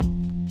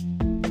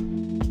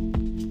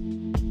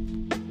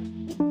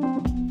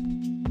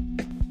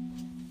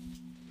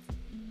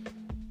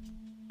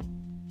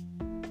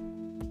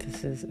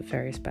This is a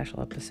very special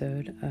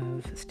episode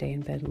of Stay in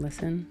Bed and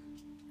Listen.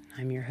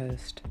 I'm your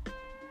host.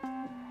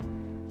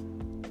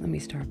 Let me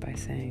start by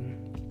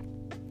saying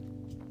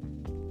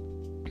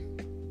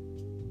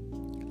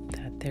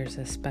that there's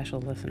a special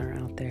listener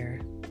out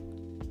there,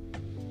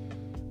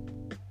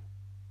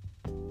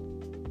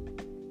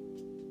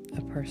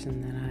 a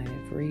person that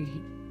I've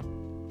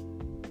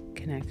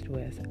reconnected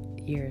with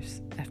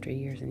years after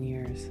years and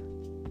years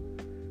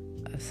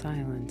of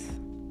silence.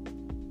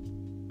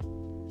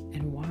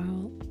 And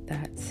while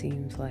that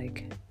seems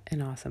like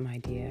an awesome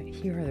idea,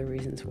 here are the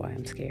reasons why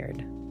I'm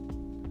scared.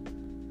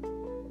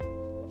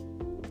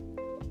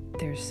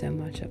 There's so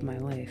much of my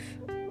life.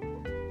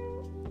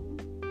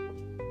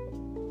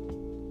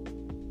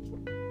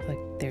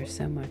 Like, there's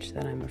so much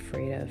that I'm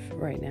afraid of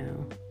right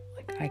now.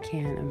 Like, I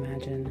can't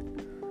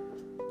imagine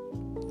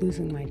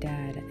losing my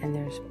dad, and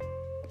there's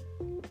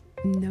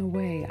no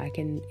way I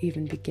can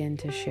even begin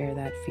to share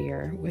that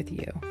fear with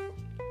you.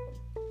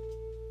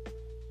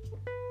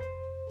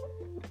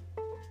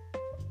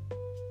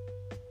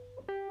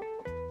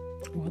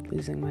 What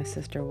losing my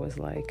sister was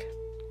like,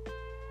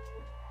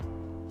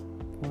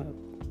 what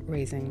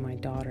raising my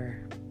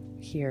daughter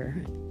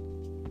here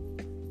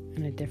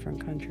in a different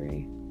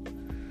country.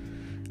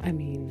 I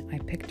mean, I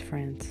picked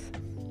France.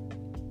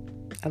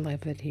 I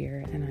love it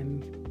here, and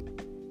I'm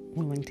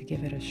willing to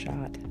give it a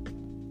shot,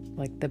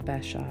 like the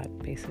best shot,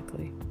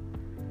 basically.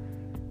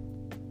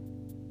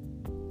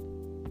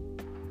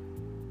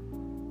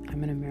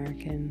 I'm an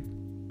American.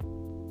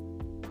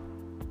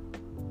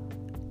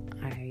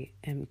 I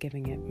am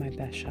giving it my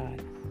best shot,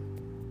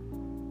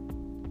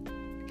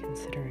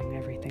 considering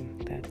everything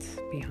that's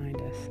behind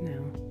us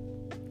now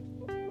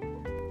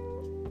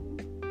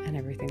and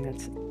everything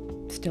that's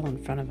still in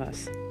front of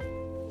us.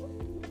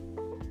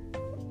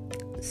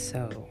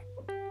 So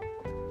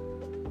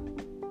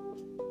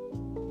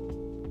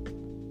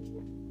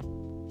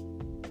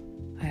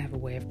I have a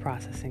way of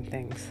processing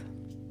things.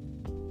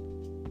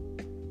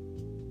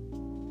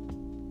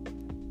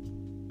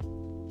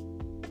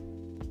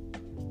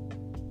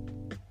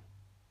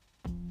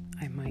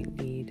 I might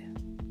need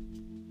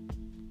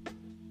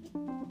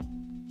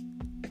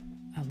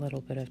a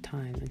little bit of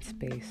time and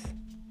space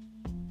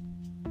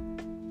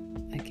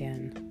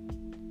again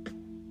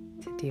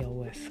to deal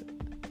with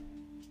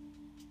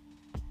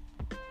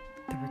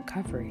the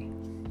recovery.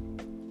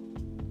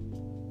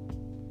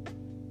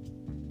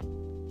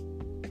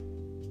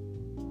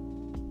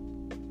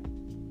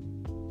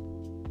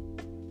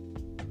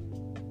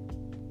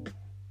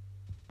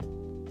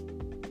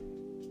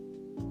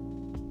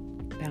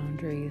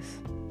 Boundaries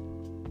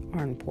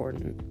are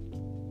important,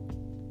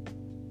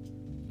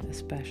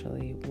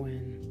 especially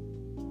when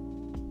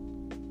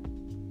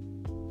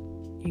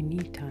you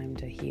need time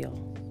to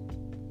heal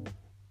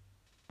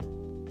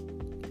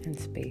and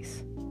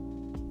space.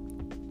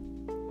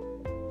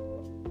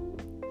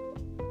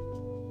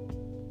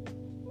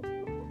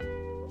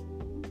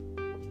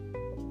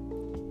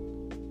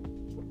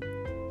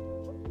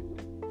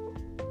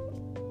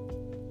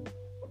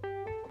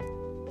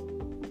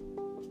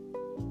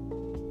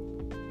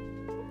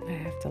 I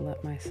have to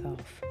let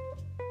myself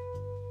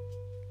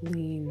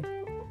lean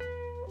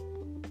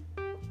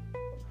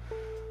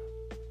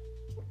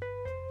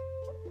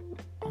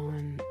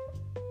on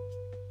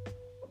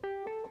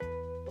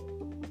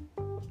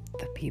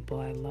the people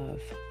I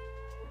love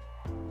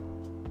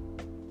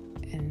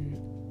in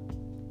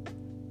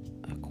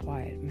a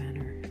quiet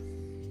manner.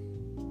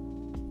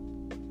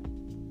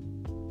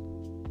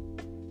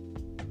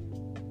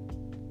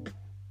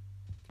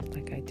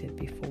 Like I did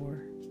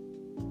before.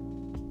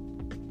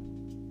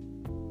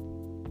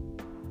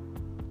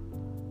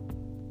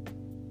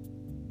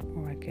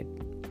 Or I could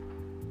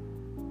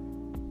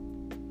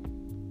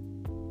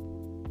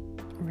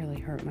really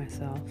hurt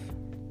myself.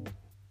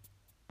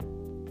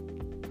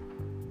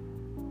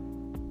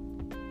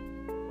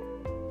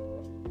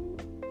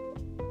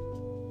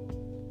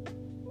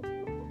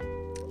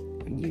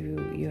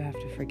 You have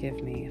to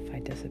forgive me if I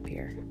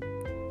disappear.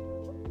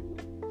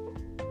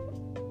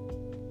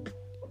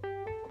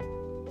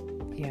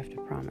 You have to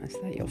promise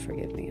that you'll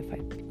forgive me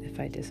if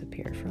I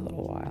disappear for a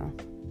little while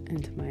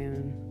into my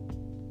own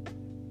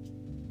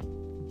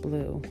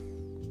blue.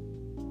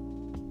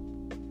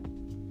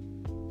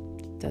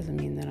 Doesn't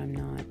mean that I'm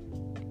not.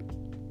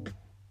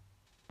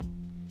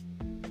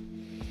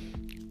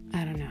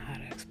 I don't know how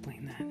to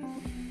explain that.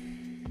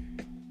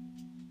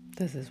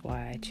 This is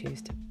why I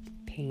choose to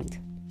paint.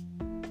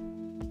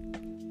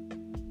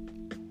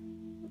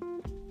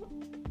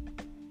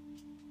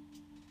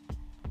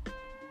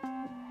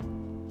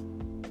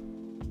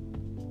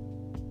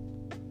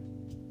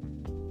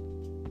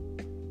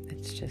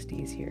 It's just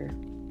easier.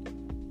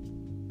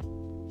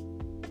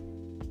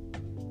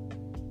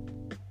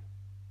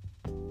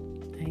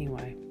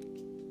 Anyway,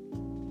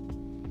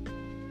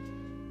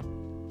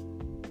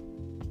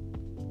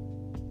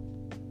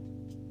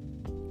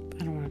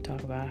 I don't want to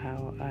talk about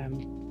how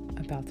I'm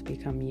about to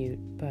become mute,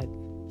 but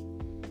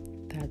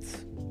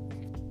that's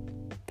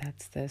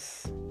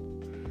this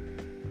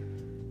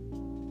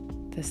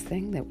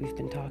thing that we've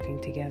been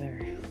talking together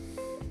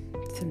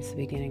since the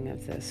beginning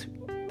of this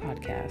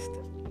podcast,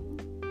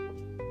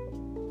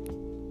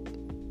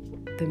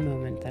 the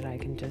moment that I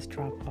can just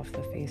drop off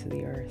the face of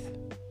the earth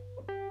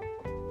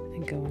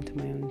and go into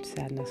my own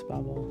sadness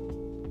bubble.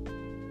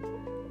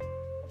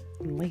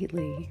 And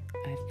lately,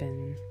 I've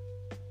been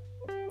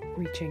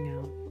reaching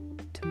out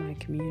to my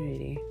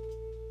community,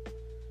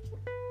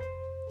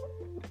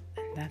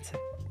 and that's a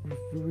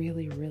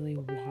really, really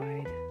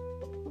wide,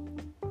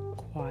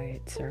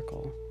 quiet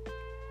circle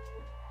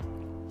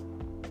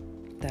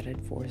that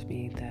affords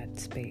me that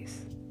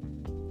space.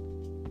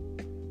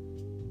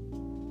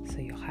 So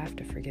you'll have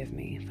to forgive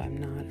me if I'm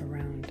not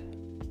around.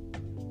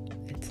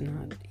 It's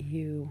not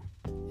you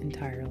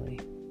entirely.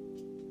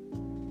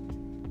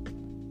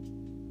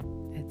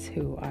 It's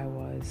who I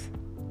was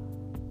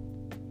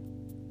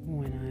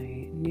when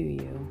I knew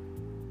you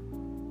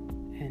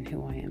and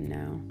who I am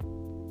now.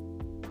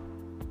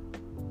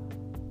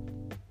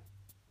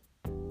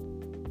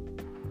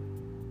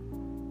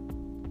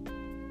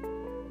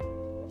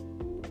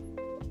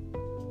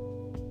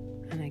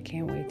 And I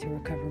can't wait to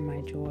recover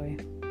my joy.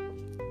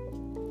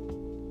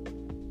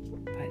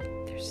 But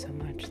there's so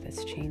much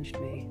that's changed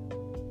me.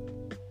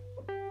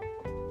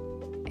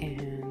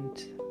 And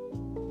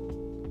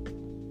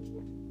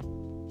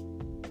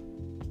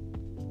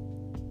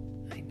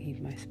I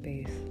need my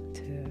space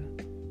to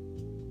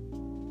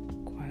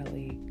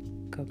quietly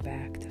go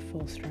back to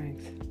full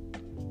strength.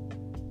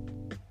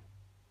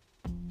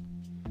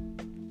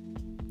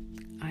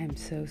 I am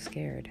so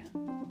scared.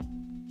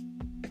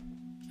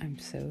 I'm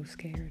so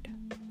scared.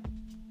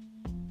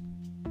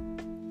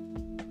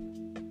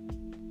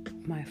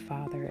 My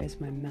father is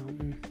my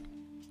mountain.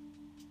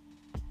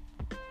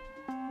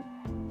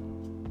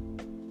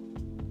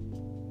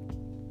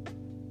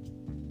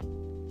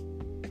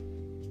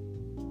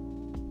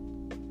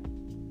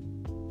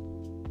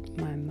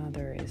 My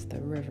mother is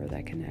the river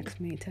that connects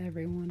me to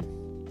everyone.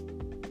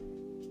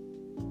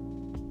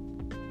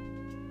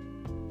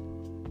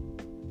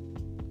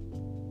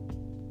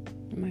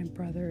 My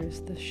brother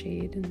is the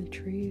shade in the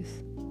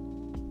trees.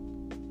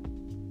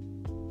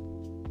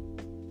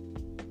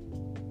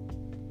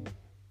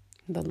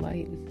 The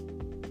light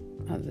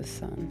of the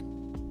sun.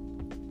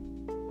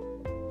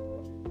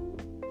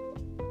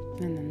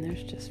 And then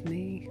there's just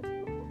me.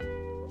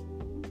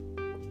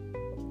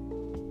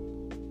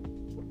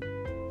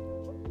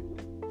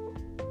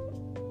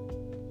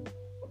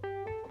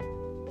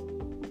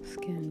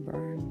 Skin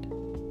burned,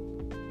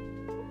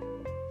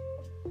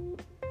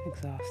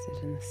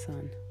 exhausted in the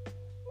sun,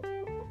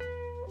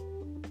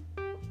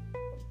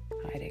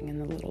 hiding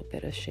in a little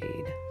bit of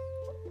shade.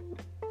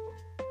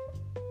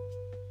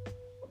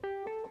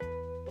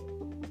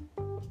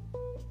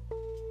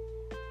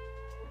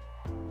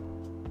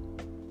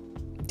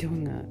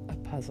 Doing a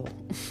puzzle,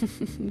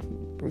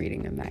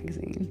 reading a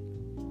magazine,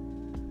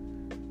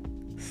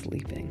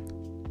 sleeping,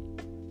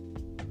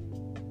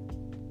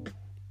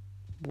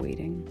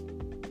 waiting,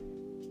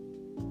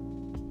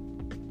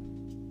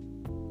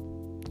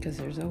 because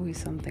there's always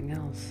something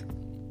else.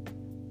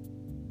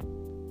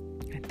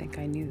 I think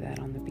I knew that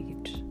on the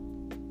beach,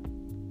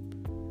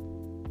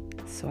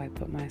 so I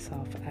put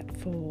myself at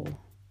full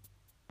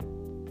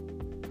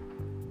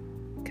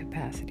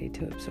capacity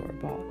to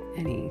absorb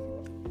any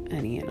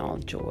and all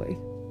joy.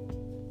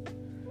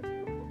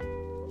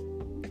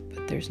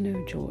 But there's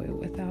no joy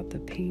without the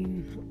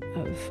pain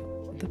of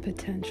the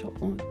potential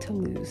to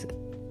lose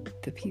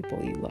the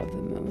people you love the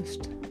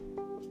most.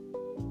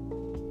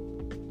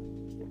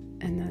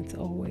 And that's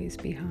always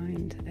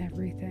behind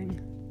everything.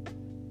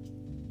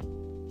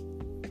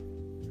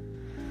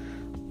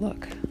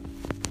 Look,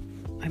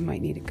 I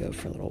might need to go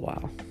for a little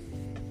while.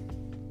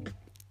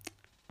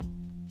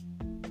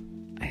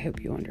 I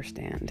hope you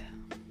understand.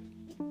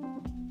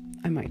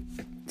 I might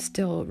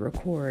still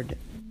record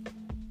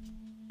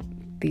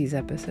these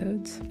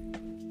episodes,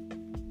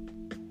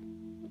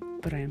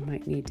 but I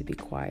might need to be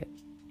quiet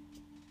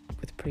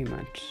with pretty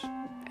much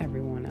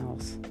everyone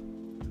else,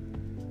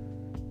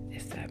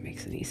 if that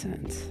makes any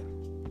sense.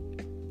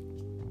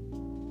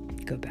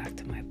 Go back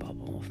to my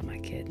bubble with my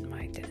kid and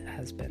my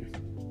husband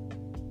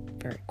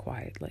very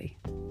quietly.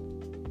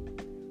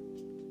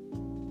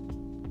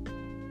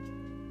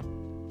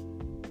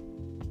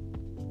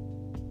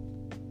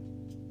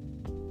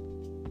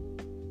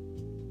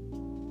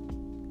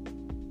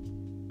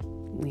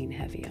 Lean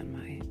heavy on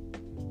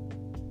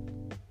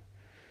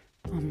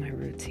my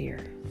roots here.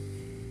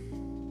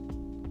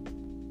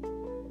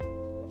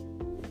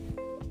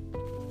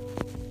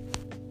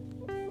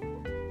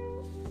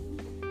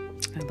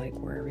 I like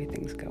where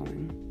everything's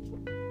going.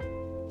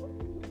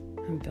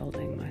 I'm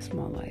building my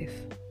small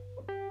life,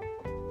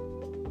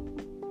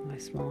 my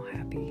small,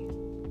 happy,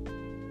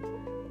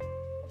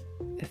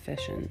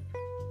 efficient,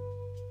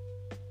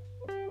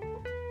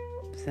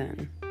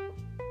 zen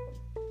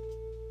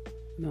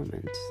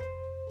moments.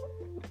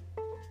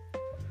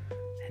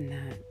 And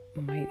that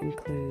might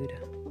include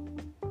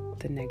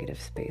the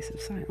negative space of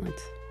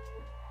silence.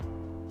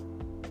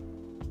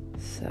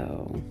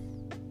 So,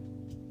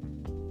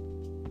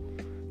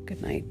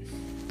 good night.